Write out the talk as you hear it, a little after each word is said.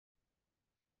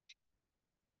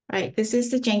Right, this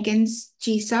is the Jenkins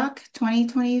GSoC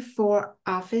 2024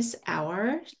 office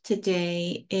hour.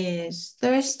 Today is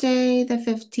Thursday, the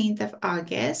 15th of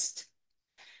August.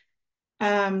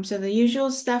 So the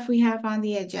usual stuff we have on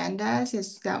the agendas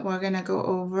is that we're going to go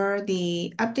over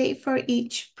the update for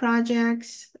each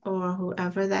project or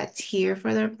whoever that's here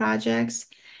for their projects.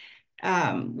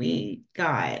 And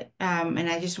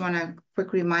I just want a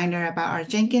quick reminder about our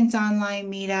Jenkins online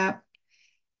meetup.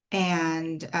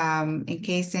 And in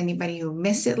case anybody who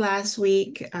missed it last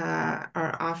week,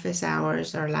 our office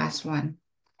hours, our last one.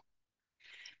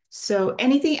 So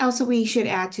anything else that we should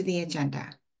add to the agenda?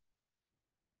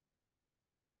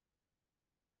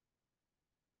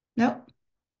 Nope.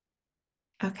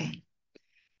 Okay.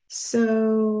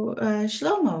 So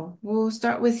Shlomo, we'll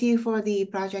start with you for the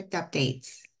project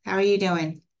updates. How are you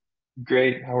doing?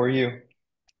 Great. How are you?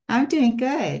 I'm doing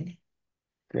good.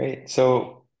 Great.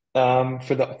 So,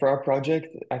 for our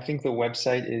project, I think the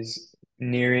website is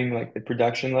nearing like the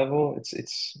production level.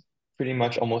 It's pretty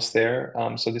much almost there.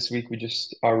 So this week we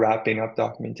just are wrapping up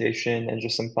documentation and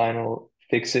just some final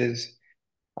fixes,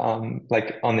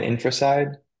 like on the infra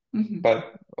side. Mhm.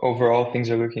 But overall, things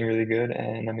are looking really good,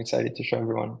 and I'm excited to show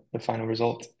everyone the final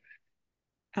result.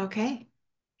 Okay.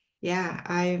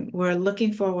 Yeah, we're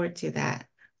looking forward to that.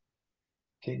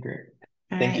 Okay, great.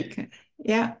 All Thank right. you. Good.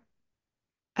 Yeah.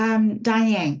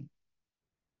 Diane.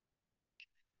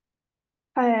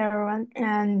 Hi everyone,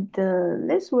 and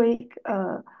this week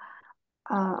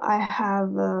I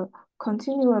have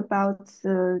continued about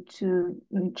to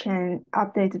change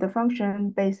update the function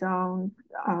based on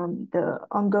the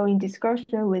ongoing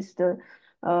discussion with the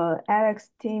Alex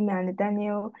team and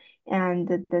Daniel, and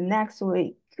the next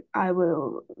week I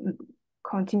will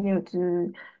continue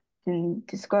to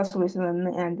discuss with them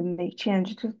and make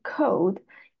change to code.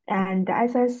 And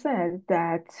as I said,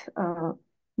 that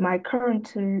my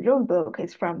current roadblock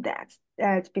is from that.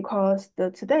 That's because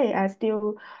today I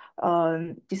still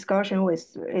discussion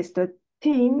with the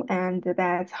team, and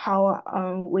that's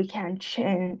how we can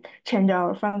change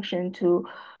our function to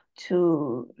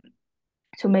to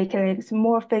make it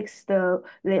more fix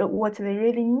what they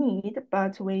really need,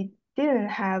 but we didn't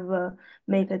have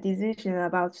make a decision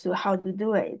about how to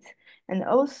do it. And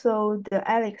also the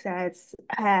Alex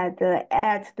had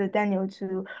asked the Daniel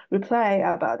to reply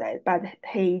about it, but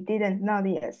he didn't not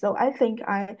yet. So I think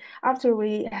I after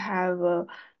we have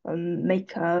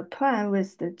make a plan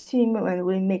with the team when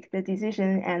we make the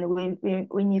decision, and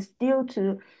we need still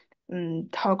to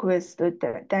talk with the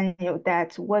Daniel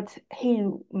that what he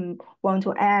want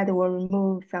to add or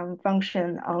remove some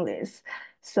function on this.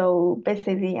 So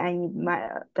basically, I need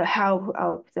the help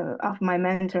of my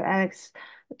mentor Alex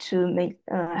to make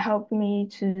help me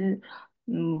to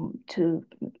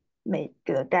make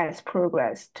that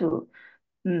progress to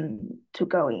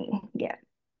going. Yeah.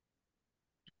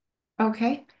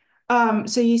 Okay.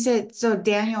 So you said, so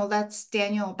Daniel, that's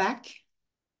Daniel Beck?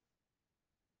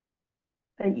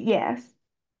 Yes.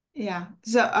 Yeah.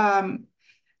 So,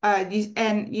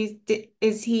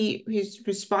 is he's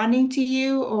responding to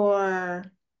you or?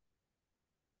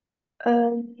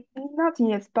 Not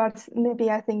yet, but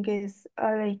maybe I think it's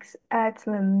Alex at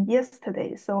them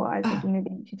yesterday. So I think Oh,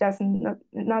 maybe she doesn't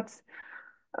not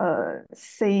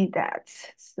say that.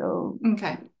 So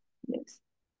okay. yes.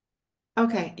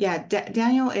 Okay. Yeah. D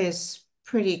Daniel is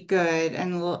pretty good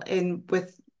and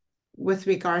with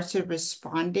regards to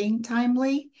responding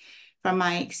timely from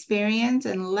my experience,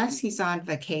 unless he's on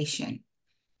vacation,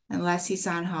 unless he's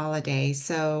on holiday.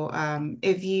 So,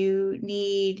 if you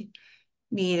need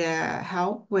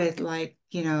help with like,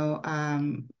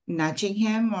 nudging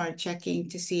him or checking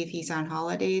to see if he's on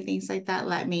holiday, things like that,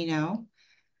 let me know.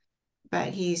 But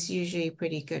he's usually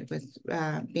pretty good with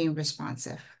being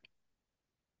responsive.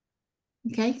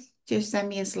 Okay, just send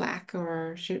me a Slack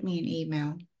or shoot me an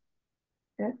email.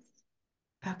 Yes.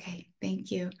 Okay, thank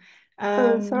you.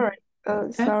 Sorry.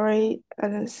 Uh, Sorry.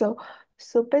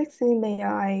 So basically,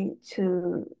 I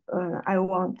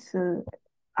want to,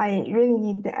 I really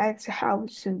need the extra help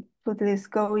to put this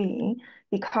going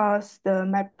because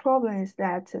my problem is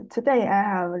that today I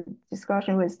have a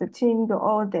discussion with the team the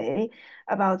all day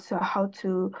about how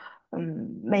to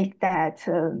make that.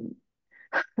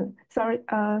 Sorry.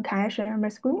 Can I share my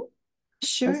screen?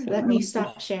 sure, So let I me will be,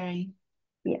 stop sharing.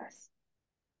 yes.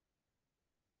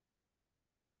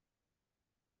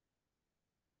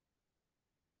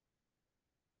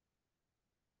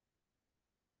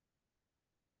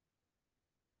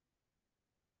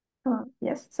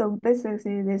 Yes, so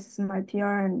basically this is my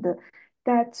PR, and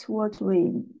that's what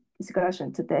we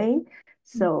discussion today.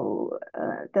 So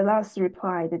the last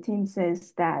reply, the team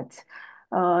says that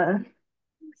uh,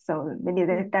 So maybe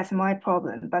that's my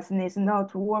problem, but it's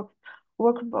not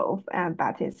workable, and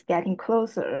but it's getting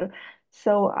closer.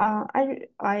 So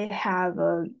I have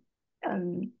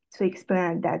to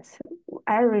explain that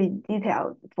every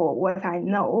detail for what I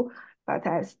know, but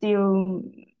I still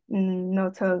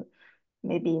not a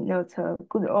maybe not a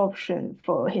good option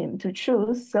for him to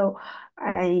choose. So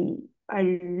I I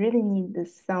really need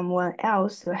someone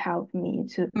else to help me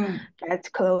to Mm, get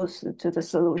close to the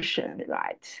solution,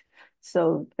 right?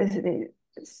 So basically,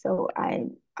 so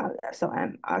I'm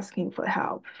asking for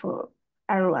help for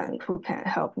everyone who can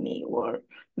help me, or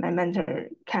my mentor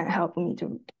can help me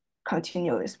to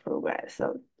continue this progress.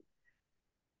 So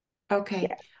okay.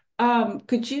 yeah,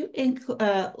 Could you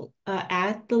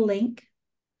add the link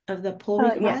of the pull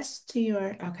yeah. request to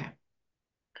your, okay.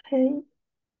 Okay,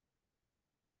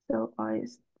 so I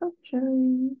stop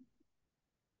sharing.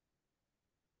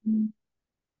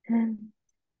 And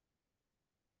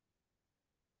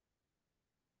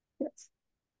yes,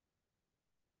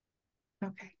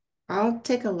 Okay. I'll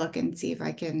take a look and see if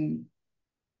I can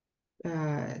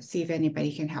see if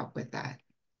anybody can help with that.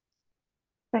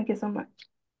 thank you so much.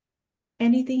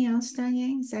 Anything else,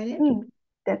 Danya? Is that it? Mm,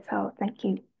 that's all. Thank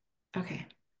you. Okay.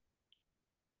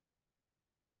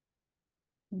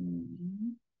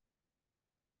 Mm,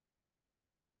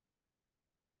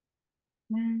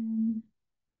 mm.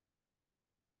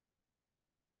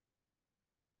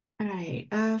 All right,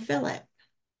 Philip.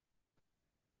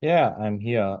 Yeah, I'm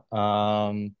here.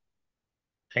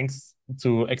 Thanks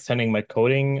to extending my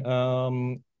coding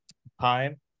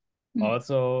time. Mm,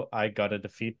 Also, I got the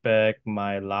feedback.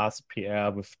 My last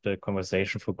PR with the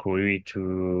conversation for query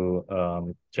to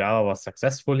Java was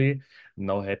successfully.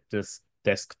 No had this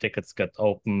desk tickets get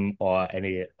open or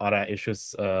any other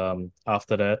issues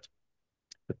after that.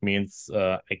 That means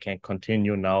I can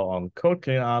continue now on code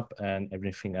cleanup and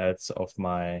everything else of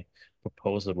my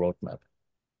proposal roadmap.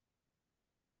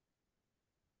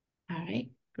 all right,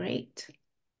 great.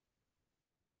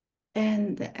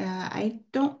 And I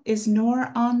don't, is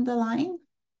Noor on the line?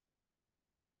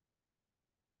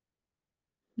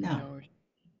 No. No.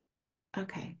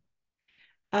 Okay.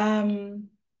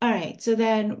 All right, so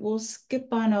then we'll skip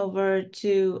on over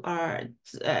to our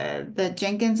the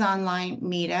Jenkins online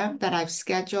meetup that I've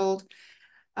scheduled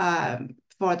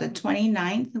for the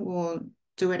 29th. We'll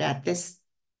do it at this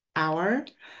hour.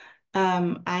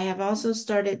 I have also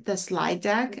started the slide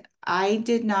deck. I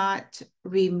did not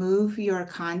remove your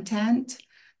content.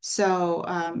 So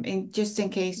just in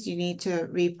case you need to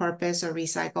repurpose or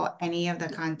recycle any of the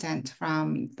content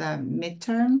from the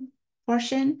midterm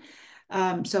portion.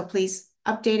 So please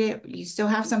update it. You still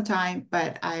have some time,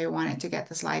 but I wanted to get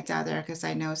the slides out there because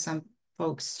I know some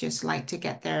folks just like to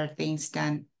get their things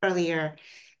done earlier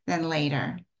than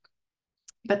later.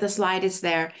 But the slide is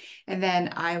there. And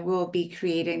then I will be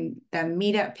creating the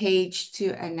meetup page to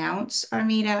announce our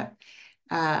meetup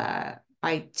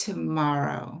by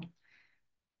tomorrow.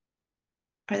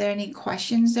 Are there any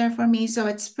questions there for me? So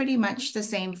it's pretty much the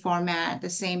same format, the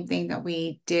same thing that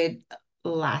we did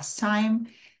last time,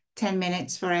 10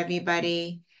 minutes for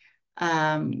everybody.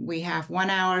 We have 1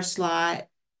 hour slot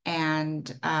and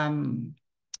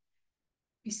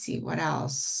let me see what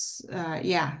else.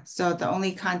 Yeah, so the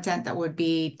only content that would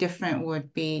be different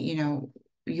would be,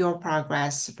 your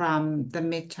progress from the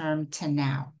midterm to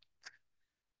now.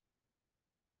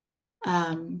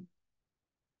 Um,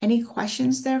 any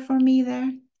questions there for me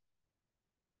there?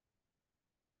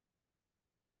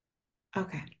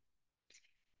 Okay.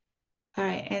 All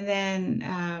right, and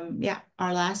then yeah,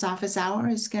 our last office hour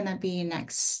is gonna be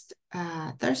next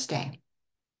Thursday.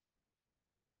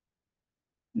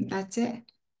 That's it.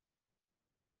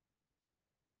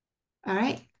 All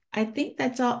right, I think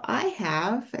that's all I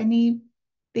have.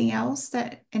 Anything else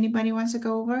that anybody wants to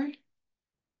go over?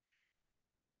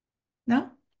 No?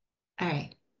 All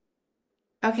right.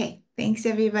 Okay, thanks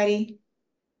everybody.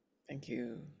 Thank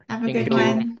you. Have a Thank good you.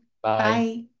 one. Bye.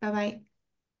 Bye. Bye-bye.